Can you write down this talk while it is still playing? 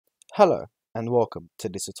Hello and welcome to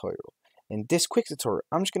this tutorial. In this quick tutorial,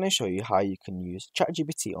 I'm just going to show you how you can use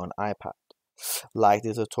ChatGPT on iPad. Like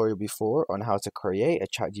the tutorial before on how to create a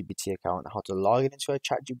ChatGPT account, how to log in into a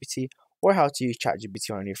ChatGPT, or how to use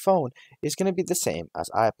ChatGPT on your phone, is going to be the same as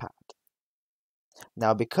iPad.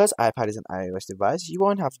 Now, because iPad is an iOS device, you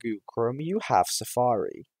won't have Google Chrome, you have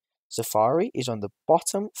Safari. Safari is on the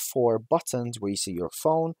bottom four buttons where you see your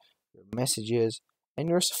phone, your messages, and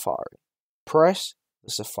your Safari. Press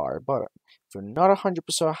the Safari button. If you're not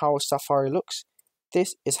 100% how Safari looks,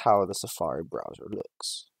 this is how the Safari browser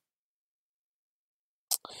looks.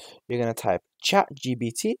 You're going to type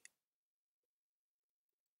ChatGPT.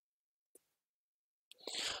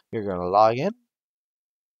 You're going to log in.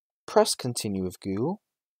 Press continue with Google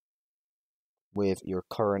with your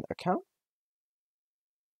current account.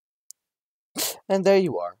 And there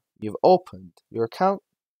you are. You've opened your account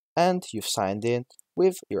and you've signed in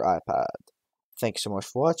with your iPad. Thank you so much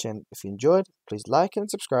for watching. If you enjoyed, please like and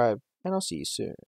subscribe, and I'll see you soon.